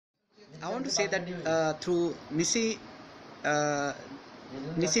I want to say that through uh,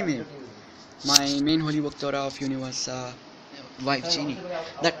 Nisime, my main holy book Torah of universe, wife genie,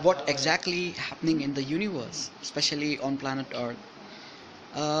 that what exactly happening in the universe, especially on planet Earth.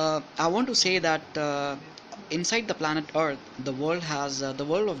 I want to say that inside the planet Earth, the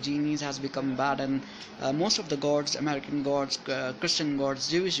world of genies has become bad, and most of the gods, American gods, Christian gods,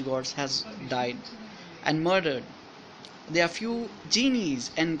 Jewish gods, has died and murdered. There are few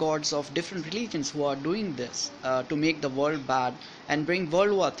genies and gods of different religions who are doing this to make the world bad and bring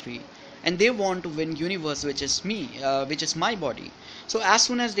World War III. And they want to win universe, which is me, which is my body. So as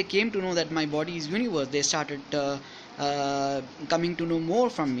soon as they came to know that my body is universe, they started coming to know more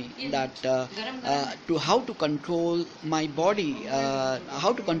from me, that to how to control my body,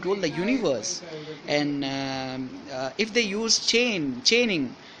 how to control the universe, and if they use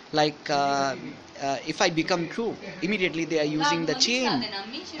chaining, like if I become true, immediately they are using the chain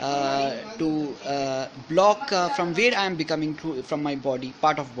to block from where I am becoming true from my body,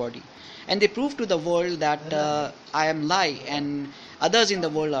 part of body, and they prove to the world that I am lie and others in the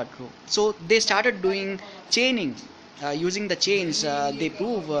world are true. So they started doing chaining. Using the chains, they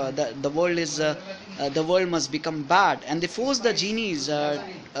prove that the world must become bad, and they force the genies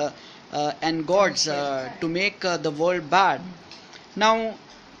and gods to make the world bad. Now,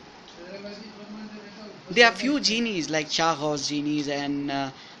 there are few genies like Shah genies and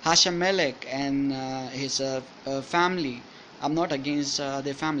Hashem Melek and his family. I'm not against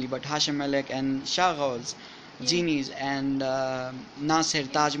their family, but Hashem Melek and Shah genies and Nasir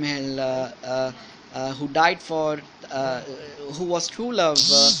Taj Mahal, who died for, who was true love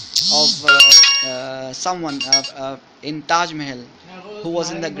of someone in Taj Mahal, who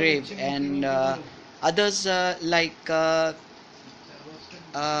was in the grave, and others uh,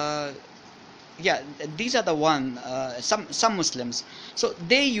 yeah, these are the one, some Muslims. So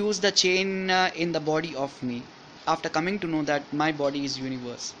they use the chain in the body of me after coming to know that my body is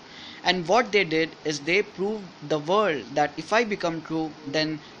universe. And what they did is they proved the world that if I become true,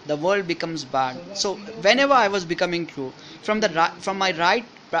 then the world becomes bad. So whenever I was becoming true, from my right,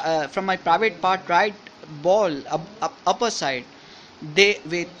 from my private part right ball, upper side, they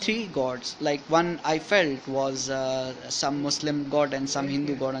were three gods. Like one I felt was some Muslim god and some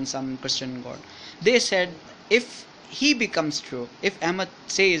Hindu god and some Christian god. They said if he becomes true, if Ahmed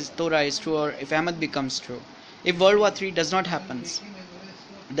says Torah is true, or if Ahmed becomes true, if World War III does not happen,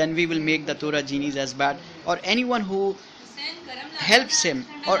 then we will make the Torah genies as bad, or anyone who helps him,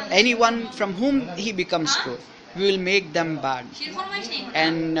 or anyone from whom he becomes true, we will make them bad,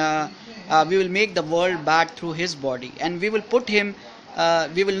 and we will make the world bad through his body, and we will put him,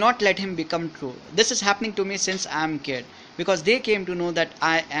 we will not let him become true. This is happening to me since I am kid, because they came to know that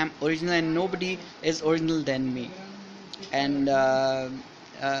I am original and nobody is original than me. And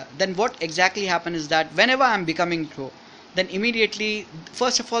then what exactly happened is that whenever I am becoming true, then immediately,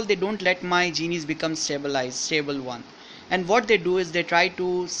 first of all, they don't let my genies become stable one. And what they do is they try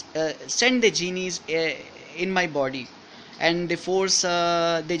to send the genies in my body, and they force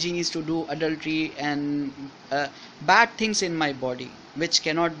the genies to do adultery and bad things in my body, which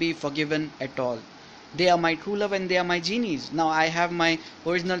cannot be forgiven at all. They are my true love and they are my genies. Now I have my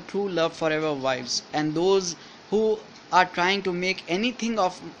original true love forever wives, and those who are trying to make anything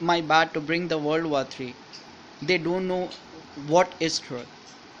of my bad to bring the World War III, they don't know what is truth.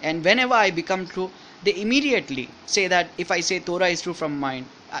 And whenever I become true, they immediately say that if I say Torah is true from mine,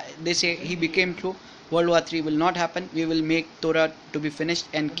 they say he became true, World War III will not happen, we will make Torah to be finished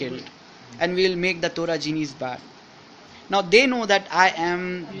and killed, and we will make the Torah genies bad. Now they know that I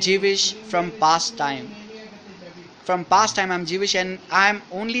am Jewish from past time. From past time I am Jewish, and I am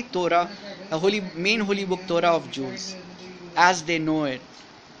only Torah, the main holy book Torah of Jews, as they know it,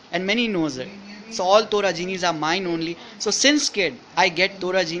 and many knows it. So all Torah genies are mine only. So since kid I get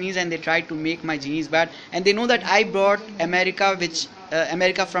Torah genies, and they try to make my genies bad, and they know that I brought America, which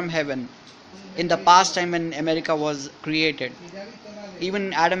America from heaven, in the past time when America was created.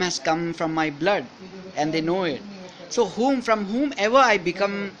 Even Adam has come from my blood, and they know it. So from whomever I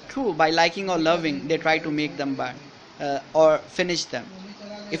become true by liking or loving, they try to make them bad or finish them.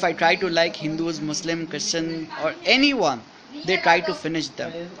 If I try to like Hindus, Muslim, Christian, or anyone, they try to finish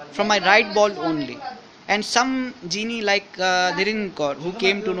them from my right ball only. And some genie like Dhirin Kaur, who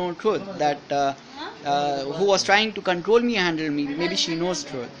came to know truth, that who was trying to control me, handle me, maybe she knows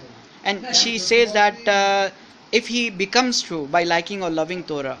truth, and she says that if he becomes true by liking or loving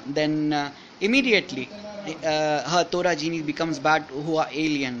Torah, then immediately her Torah genie becomes bad, who are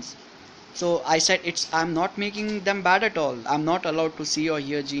aliens. So I said, I'm not making them bad at all. I'm not allowed to see or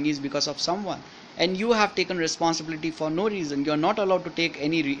hear genies because of someone. And you have taken responsibility for no reason. You're not allowed to take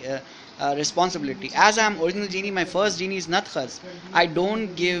any responsibility. As I am original genie, my first genie is Natkhas. I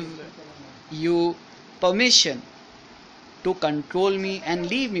don't give you permission to control me and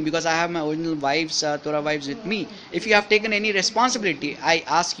leave me, because I have my original wives, Torah wives with me. If you have taken any responsibility, I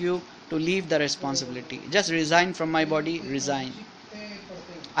ask you to leave the responsibility. Just resign from my body, resign.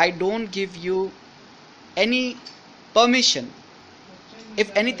 I don't give you any permission.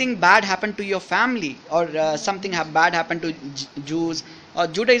 If anything bad happened to your family, or something bad happened to Jews or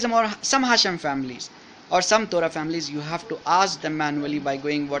Judaism or some Hashem families or some Torah families, you have to ask them manually by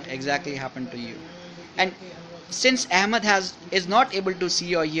going what exactly happened to you. And since Ahmed is not able to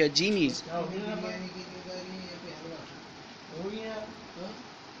see or hear genies,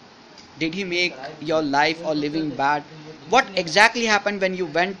 did he make your life or living bad? What exactly happened when you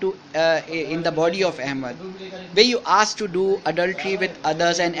went to in the body of Ahmed? Were you asked to do adultery with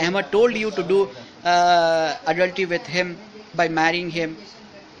others, and Ahmed told you to do adultery with him by marrying him?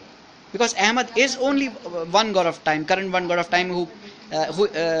 Because Ahmed is only one god of time, current one god of time,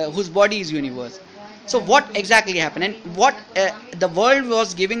 whose body is universe. So what exactly happened, and what the world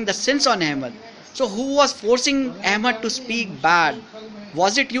was giving the sins on Ahmed? So who was forcing Ahmed to speak bad?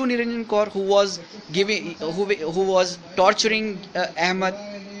 Was it you, Niranjan Kaur, who was who was torturing Ahmed?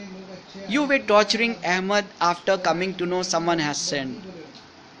 You were torturing Ahmed after coming to know someone has sinned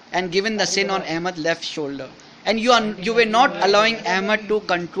and given the sin on Ahmed's left shoulder. And you were not allowing Ahmed to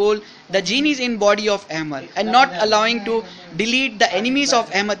control the genies in body of Ahmed, and not allowing to delete the enemies of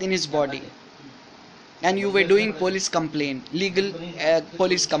Ahmed in his body. And you were doing police complaint, legal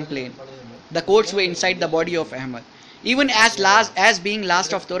police complaint. The courts were inside the body of Ahmed. Even as being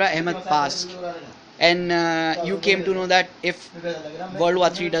last of Torah, Ahmed passed. And you came to know that if World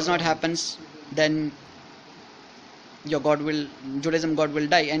War III does not happen, then your God will, Judaism God will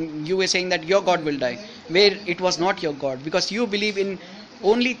die. And you were saying that your God will die, where it was not your God, because you believe in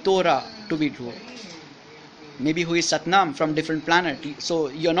only Torah to be true. Maybe who is Satnam from different planet, so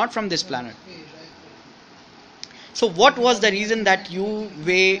you're not from this planet. So what was the reason that you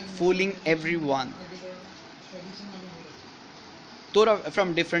were fooling everyone? Torah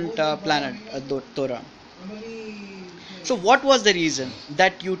from different planet, Torah. So what was the reason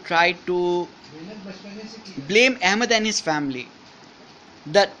that you tried to blame Ahmed and his family?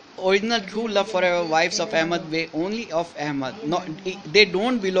 The original true love forever wives of Ahmed were only of Ahmed. They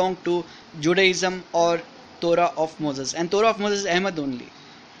don't belong to Judaism or Torah of Moses. And Torah of Moses is Ahmed only.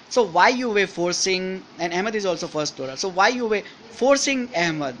 So why you were forcing, and Ahmed is also first Torah, so why you were forcing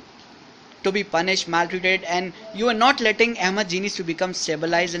Ahmed to be punished, maltreated, and you were not letting Ahmed genies to become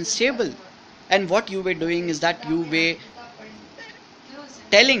stabilized and stable? And what you were doing is that you were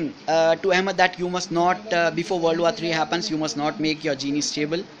telling to Ahmed that you must not, before World War III happens, you must not make your genies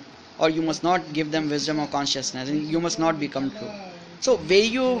stable, or you must not give them wisdom or consciousness, and you must not become true. So were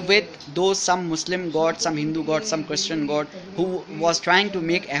you with those some Muslim god, some Hindu god, some Christian god who was trying to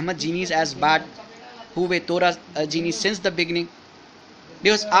make Ahmed genies as bad, who were Torah genies since the beginning?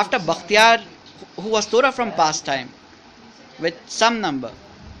 Because after Bakhtiyar, who was Torah from past time, with some number,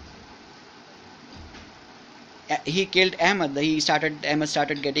 he killed Ahmed. Ahmed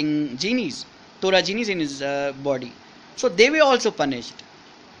started getting genies, Torah genies in his body. So they were also punished.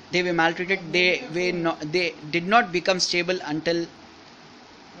 They were maltreated. They did not become stable until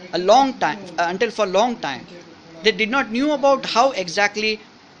a long time. For a long time, they did not knew about how exactly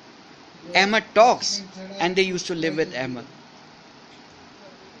Ahmed talks, and they used to live with Ahmed.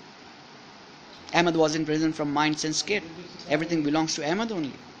 Ahmed was in prison from mind since kid. Everything belongs to Ahmed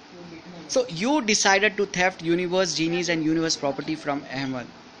only. So you decided to theft universe genies and universe property from Ahmed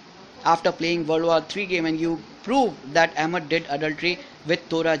after playing World War III game, and you proved that Ahmed did adultery with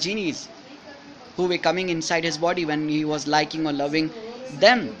Torah genies who were coming inside his body when he was liking or loving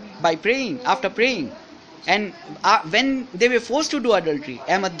them by praying, after praying. And when they were forced to do adultery,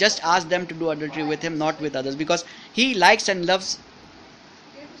 Ahmed just asked them to do adultery with him, not with others, because he likes and loves,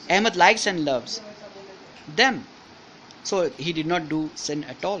 Ahmed likes and loves them. So he did not do sin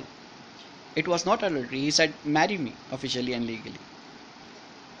at all. It was not adultery. He said, marry me officially and legally.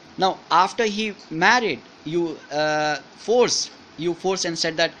 Now after he married, you forced and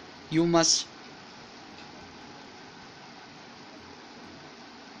said that you must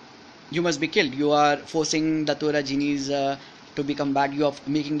be killed. You are forcing the Torah genies to become bad. You are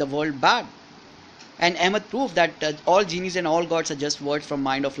making the world bad. And Ahmed proved that all genies and all gods are just words from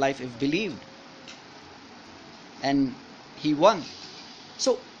mind of life if believed. And he won.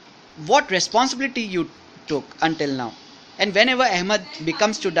 So what responsibility you took until now? And whenever Ahmed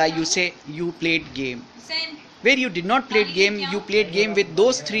becomes to die, you say you played game. Where you did not play game, you played game with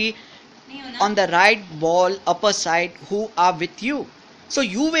those three on the right wall upper side who are with you. So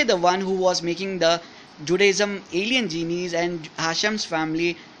you were the one who was making the Judaism alien genies and Hashem's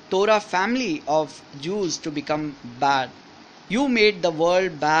family, Torah family of Jews to become bad. You made the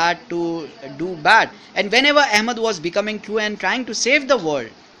world bad to do bad. And whenever Ahmed was becoming true and trying to save the world,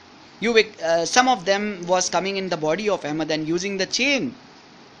 some of them was coming in the body of Ahmed and using the chain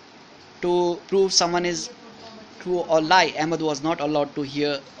to prove someone is true or lie. Ahmed was not allowed to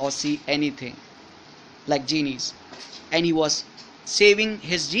hear or see anything like genies. And he was saving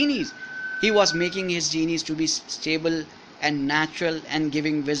his genies. He was making his genies to be stable and natural and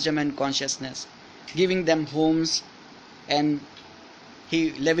giving wisdom and consciousness, giving them homes, and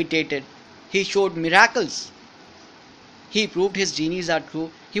he levitated. He showed miracles. He proved his genies are true.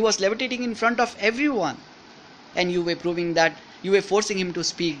 He was levitating in front of everyone. And you were proving that, you were forcing him to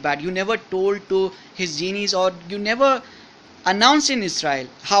speak bad. You never told to his genies, or you never announced in Israel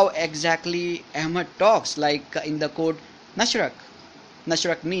how exactly Ahmed talks, like in the code Nashrak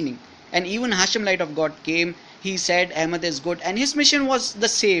meaning. And even Hashem Light of God came, he said Ahmed is good, and his mission was the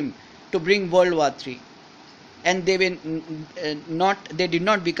same, to bring World War III. And they were they did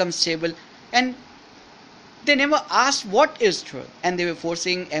not become stable, and they never asked what is truth, and they were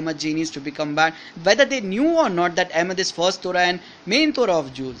forcing Ahmed genies to become bad, whether they knew or not that Ahmed is first Torah and main Torah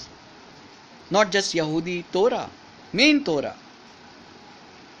of Jews, not just Yahudi Torah, main Torah.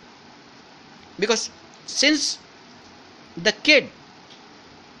 Because since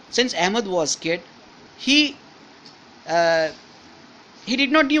Ahmed was kid, he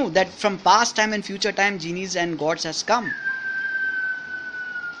did not knew that from past time and future time genies and gods has come.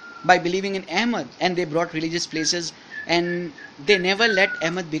 By believing in Ahmed, and they brought religious places, and they never let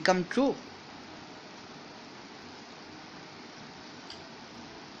Ahmed become true.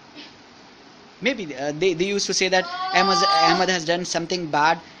 Maybe they used to say that Ahmed has done something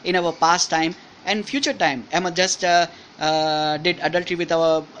bad in our past time and future time. Ahmed just did adultery with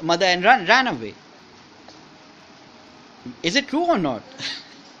our mother and ran away. Is it true or not?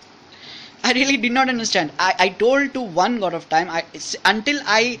 I really did not understand. I told to one God of time, until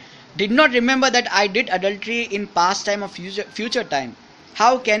I did not remember that I did adultery in past time or future time.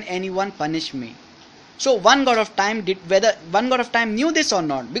 How can anyone punish me? So one God of time whether one God of time knew this or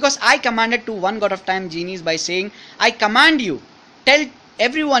not, because I commanded to one God of time genies by saying, I command you, tell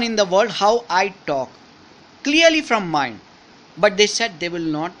everyone in the world how I talk, clearly from mind. But they said they will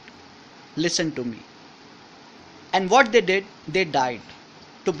not listen to me. And what they did, they died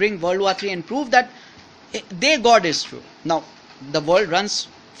to bring World War III and prove that their God is true. Now, the world runs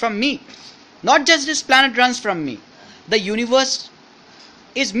from me. Not just this planet runs from me. The universe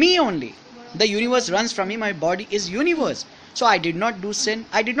is me only. The universe runs from me. My body is universe. So I did not do sin.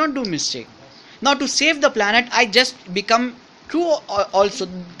 I did not do mistake. Now to save the planet, I just become true also.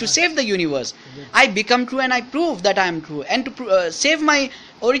 To save the universe, I become true and I prove that I am true. And to save my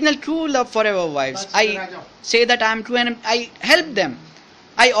original true love forever wives, I say that I am true and I help them.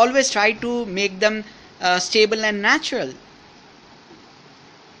 I always try to make them stable and natural.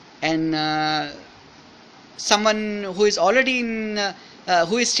 And someone who is already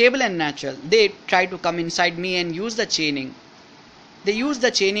who is stable and natural, they try to come inside me and use the chaining. They use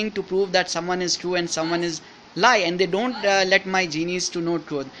the chaining to prove that someone is true and someone is lie, and they don't let my genies to know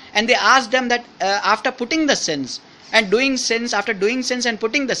truth. And they ask them that after putting the sins and doing sins, after doing sins and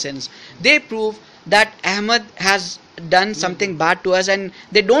putting the sins, they prove that Ahmed has done something bad to us, and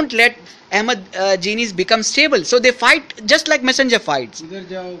they don't let Ahmed genies become stable. So they fight just like messenger fights.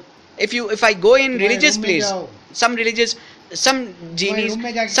 If I go in religious place, some religious genies,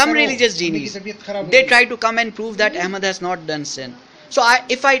 they try to come and prove that Ahmed has not done sin. So I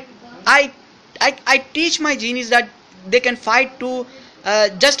teach my genies that they can fight to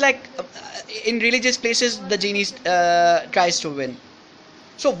just like in religious places the genies tries to win.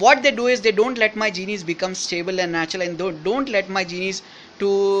 So what they do is they don't let my genies become stable and natural, and don't let my genies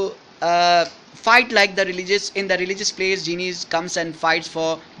to fight like the religious place genies comes and fights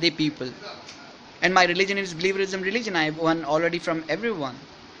for the people. And my religion is believerism religion. I have won already from everyone.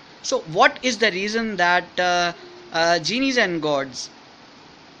 So what is the reason that genies and gods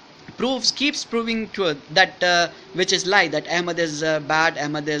keeps proving truth, that which is lie, that Ahmed is bad,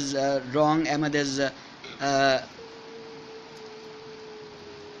 Ahmed is wrong, Ahmed has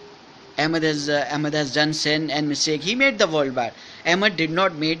done sin and mistake. He made the world bad. Ahmed did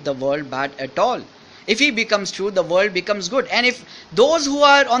not make the world bad at all. If he becomes true, the world becomes good. And if those who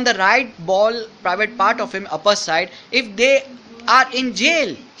are on the right private part of him, upper side, if they are in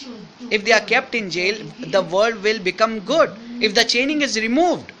jail, if they are kept in jail, the world will become good. If the chaining is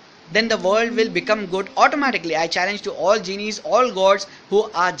removed, then the world will become good automatically. I challenge to all genies, all gods who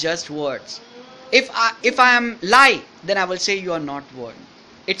are just words. If I am lie, then I will say you are not word.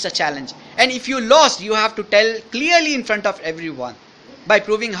 It's a challenge. And if you lost, you have to tell clearly in front of everyone by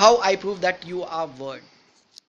proving how I prove that you are word.